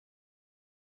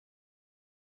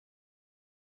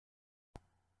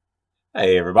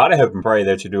Hey everybody, hope and pray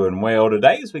that you're doing well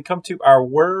today as we come to our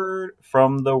word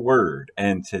from the word.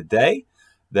 And today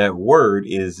that word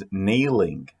is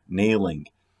kneeling, kneeling.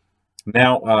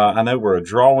 Now, I know we're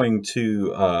drawing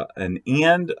to an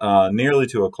end, nearly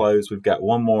to a close. We've got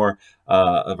one more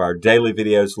of our daily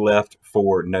videos left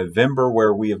for November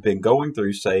where we have been going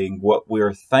through saying what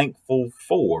we're thankful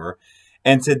for.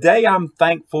 And today I'm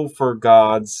thankful for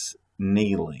God's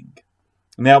kneeling.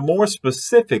 Now, more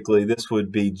specifically, this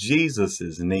would be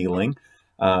Jesus's kneeling,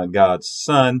 God's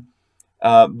Son.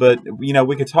 But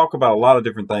we could talk about a lot of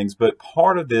different things. But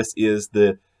part of this is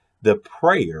the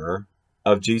prayer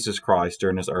of Jesus Christ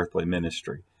during his earthly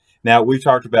ministry. Now, we've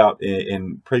talked about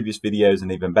in previous videos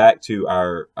and even back to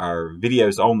our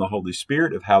videos on the Holy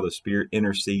Spirit of how the Spirit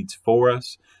intercedes for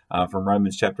us from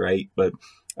Romans chapter 8. But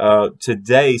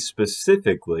today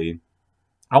specifically,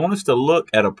 I want us to look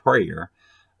at a prayer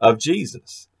of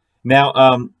Jesus. Now,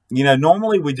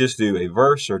 normally we just do a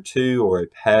verse or two or a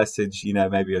passage,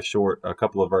 maybe a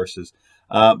couple of verses.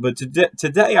 But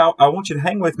today I want you to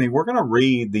hang with me. We're going to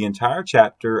read the entire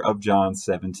chapter of John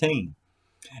 17.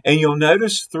 And you'll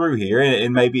notice through here,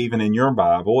 and maybe even in your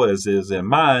Bible, as is in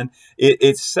mine,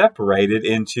 it's separated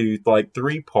into like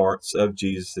three parts of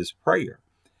Jesus's prayer.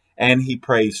 And he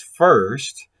prays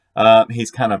first. He's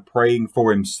kind of praying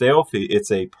for himself. It's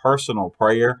a personal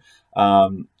prayer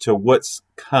to what's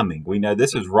coming. We know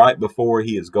this is right before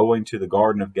he is going to the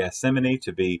Garden of Gethsemane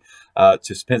to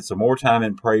spend some more time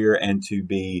in prayer and to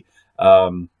be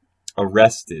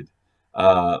arrested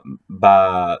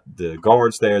by the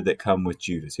guards there that come with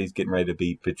Judas. He's getting ready to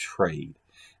be betrayed.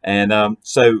 And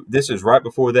so this is right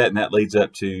before that, and that leads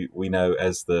up to, we know,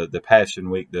 as the Passion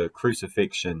Week, the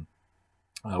crucifixion.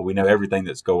 We know everything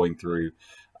that's going through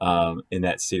in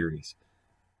that series.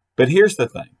 But here's the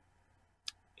thing.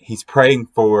 He's praying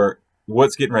for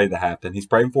what's getting ready to happen. He's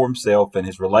praying for himself and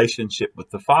his relationship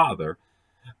with the Father.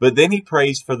 But then he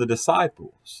prays for the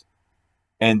disciples.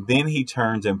 And then he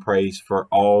turns and prays for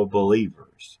all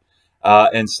believers.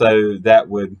 And so that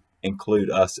would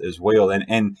include us as well.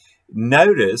 And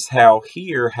notice how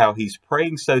he's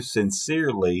praying so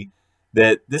sincerely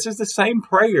that this is the same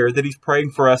prayer that he's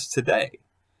praying for us today.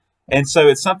 And so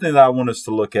it's something that I want us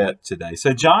to look at today.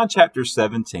 So John chapter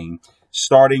 17,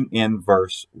 starting in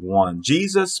verse 1.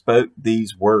 Jesus spoke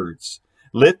these words,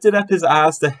 lifted up his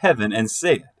eyes to heaven and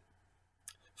said,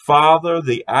 Father,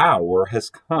 the hour has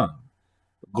come.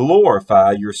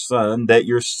 Glorify your Son, that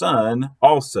your Son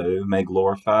also may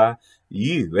glorify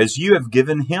you, as you have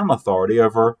given him authority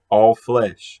over all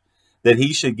flesh, that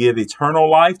he should give eternal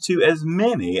life to as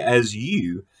many as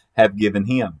you have given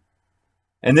him.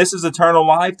 And this is eternal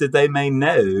life, that they may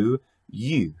know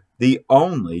you, the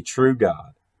only true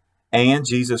God, and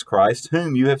Jesus Christ,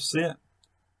 whom you have sent.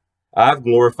 I've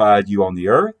glorified you on the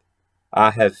earth. I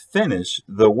have finished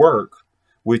the work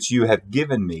which you have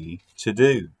given me to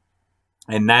do.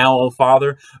 And now, O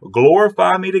Father,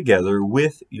 glorify me together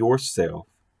with yourself,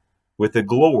 with the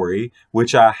glory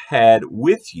which I had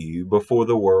with you before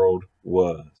the world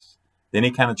was. Then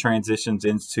he kind of transitions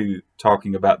into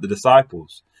talking about the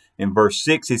disciples. In verse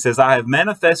 6, he says, I have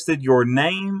manifested your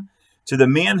name to the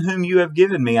men whom you have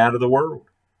given me out of the world.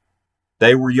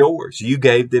 They were yours. You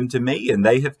gave them to me, and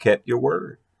they have kept your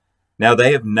word. Now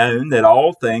they have known that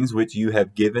all things which you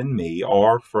have given me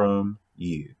are from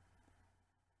you.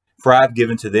 For I have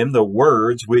given to them the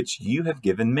words which you have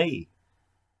given me.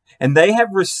 And they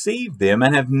have received them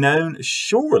and have known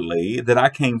surely that I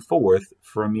came forth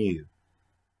from you.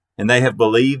 And they have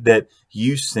believed that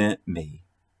you sent me.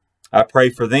 I pray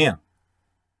for them.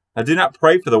 I do not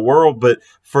pray for the world, but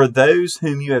for those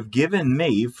whom you have given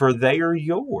me, for they are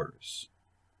yours.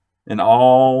 And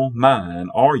all mine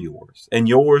are yours, and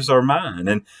yours are mine,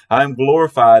 and I am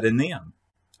glorified in them.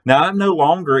 Now I'm no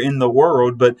longer in the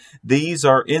world, but these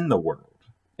are in the world,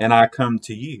 and I come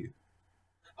to you.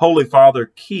 Holy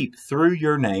Father, keep through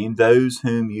your name those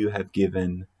whom you have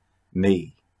given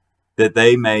me, that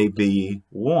they may be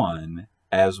one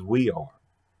as we are.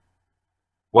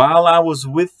 While I was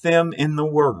with them in the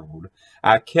world,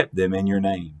 I kept them in your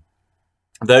name.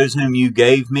 Those whom you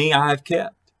gave me I have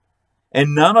kept,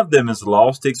 and none of them is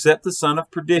lost except the son of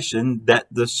perdition, that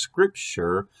the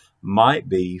scripture might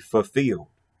be fulfilled.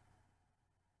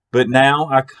 But now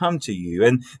I come to you,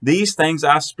 and these things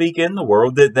I speak in the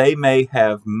world, that they may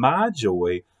have my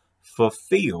joy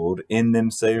fulfilled in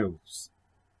themselves.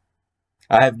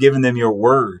 I have given them your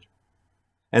word,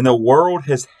 and the world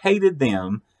has hated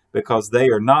them, because they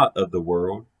are not of the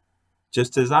world,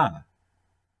 just as I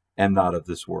am not of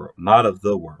this world, not of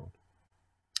the world.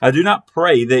 I do not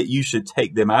pray that you should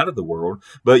take them out of the world,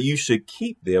 but you should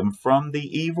keep them from the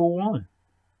evil one.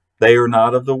 They are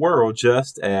not of the world,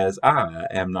 just as I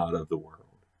am not of the world.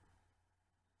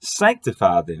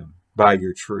 Sanctify them by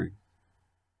your truth.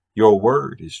 Your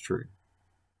word is true.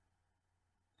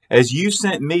 As you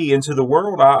sent me into the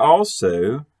world, I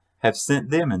also have sent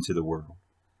them into the world.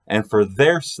 And for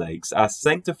their sakes I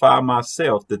sanctify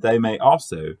myself, that they may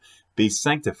also be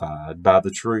sanctified by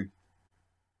the truth.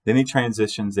 Then he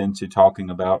transitions into talking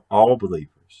about all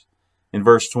believers. In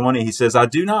verse 20, he says, I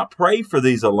do not pray for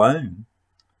these alone,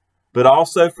 but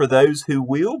also for those who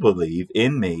will believe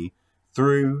in me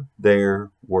through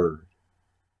their word,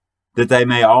 that they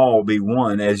may all be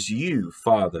one, as you,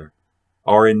 Father,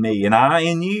 are in me, and I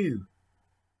in you,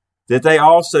 that they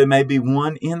also may be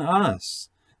one in us,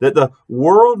 that the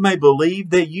world may believe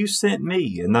that you sent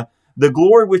me, and the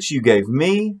glory which you gave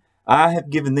me, I have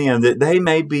given them, that they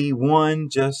may be one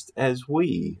just as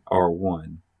we are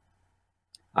one.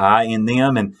 I in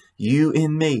them and you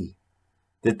in me,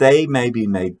 that they may be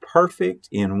made perfect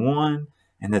in one,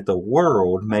 and that the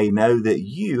world may know that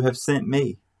you have sent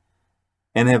me,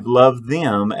 and have loved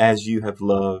them as you have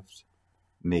loved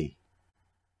me.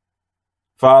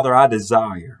 Father, I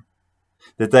desire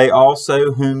that they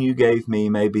also whom you gave me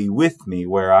may be with me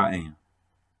where I am,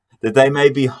 that they may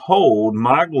behold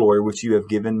my glory which you have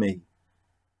given me.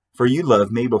 For you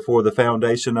loved me before the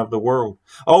foundation of the world.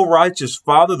 O righteous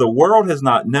Father, the world has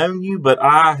not known you, but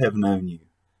I have known you,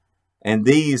 and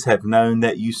these have known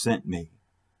that you sent me.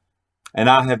 And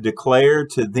I have declared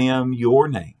to them your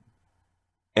name,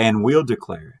 and will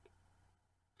declare it,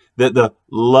 that the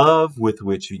love with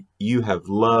which you have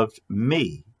loved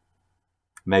me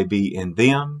may be in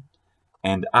them,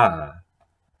 and I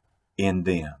in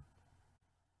them.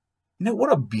 You know,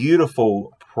 what a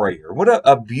beautiful prayer. What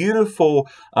a beautiful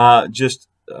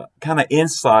kind of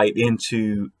insight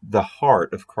into the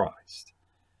heart of Christ.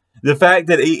 The fact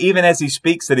that even as he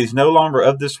speaks that he's no longer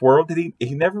of this world, that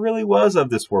he never really was of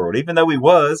this world. Even though he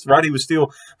was, right, he was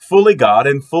still fully God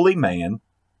and fully man,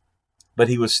 but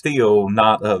he was still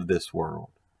not of this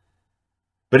world.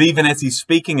 But even as he's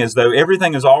speaking as though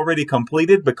everything is already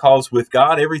completed, because with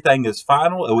God everything is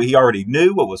final, he already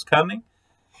knew what was coming.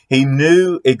 He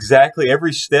knew exactly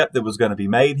every step that was going to be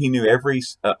made. He knew every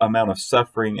amount of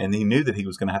suffering, and he knew that he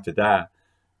was going to have to die.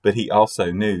 But he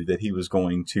also knew that he was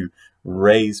going to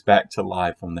raise back to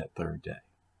life on that third day.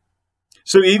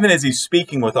 So even as he's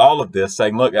speaking with all of this,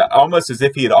 saying, look, almost as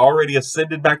if he had already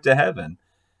ascended back to heaven,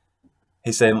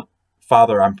 he's saying,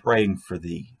 Father, I'm praying for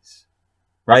these.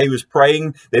 Right? He was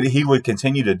praying that he would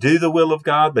continue to do the will of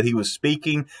God, but he was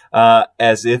speaking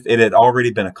as if it had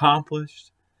already been accomplished.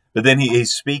 But then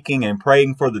he's speaking and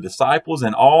praying for the disciples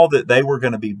and all that they were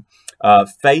going to be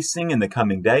facing in the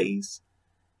coming days.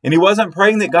 And he wasn't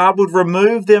praying that God would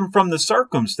remove them from the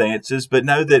circumstances, but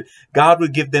know that God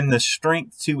would give them the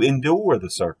strength to endure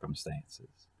the circumstances.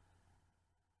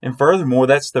 And furthermore,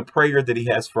 that's the prayer that he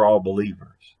has for all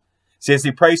believers. See, as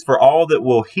he prays for all that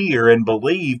will hear and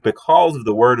believe because of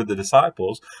the word of the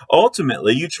disciples,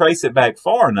 ultimately you trace it back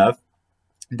far enough,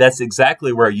 that's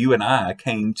exactly where you and I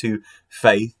came to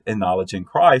faith and knowledge in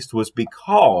Christ, was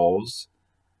because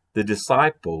the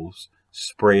disciples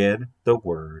spread the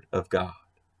word of God.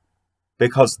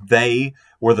 Because they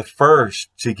were the first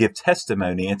to give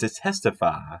testimony and to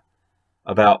testify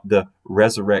about the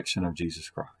resurrection of Jesus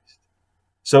Christ.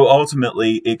 So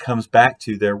ultimately, it comes back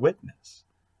to their witness.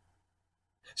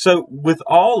 So with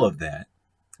all of that,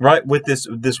 right, with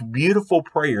this beautiful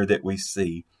prayer that we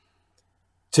see,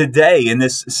 today, in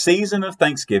this season of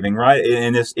Thanksgiving, right,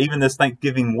 in this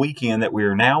Thanksgiving weekend that we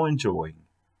are now enjoying,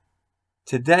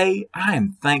 today I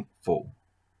am thankful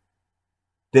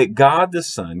that God the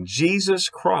Son, Jesus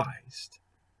Christ,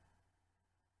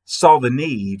 saw the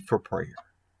need for prayer.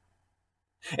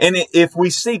 And if we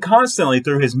see constantly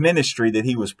through his ministry that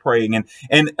he was praying,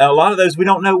 and a lot of those, we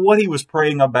don't know what he was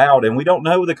praying about, and we don't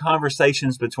know the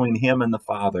conversations between him and the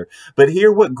Father. But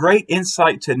here, what great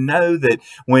insight to know that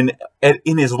when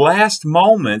in his last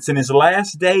moments, in his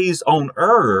last days on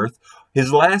earth,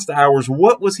 his last hours,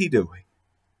 what was he doing?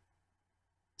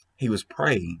 He was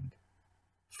praying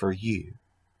for you.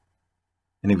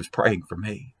 And he was praying for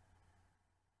me.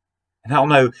 And I don't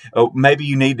know, maybe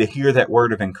you need to hear that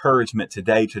word of encouragement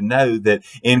today, to know that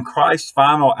in Christ's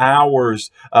final hours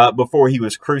before he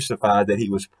was crucified, that he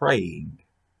was praying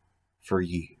for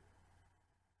you.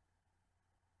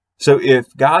 So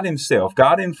if God himself,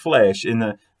 God in flesh, in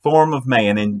the form of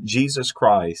man, in Jesus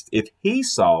Christ, if he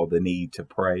saw the need to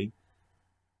pray,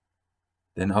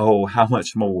 then oh, how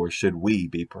much more should we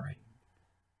be praying?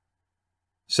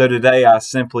 So today I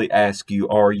simply ask you,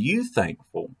 are you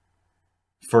thankful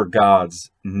for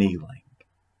God's kneeling?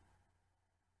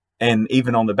 And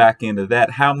even on the back end of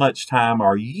that, how much time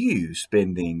are you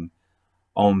spending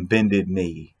on bended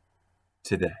knee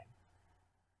today?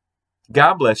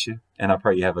 God bless you, and I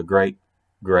pray you have a great,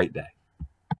 great day.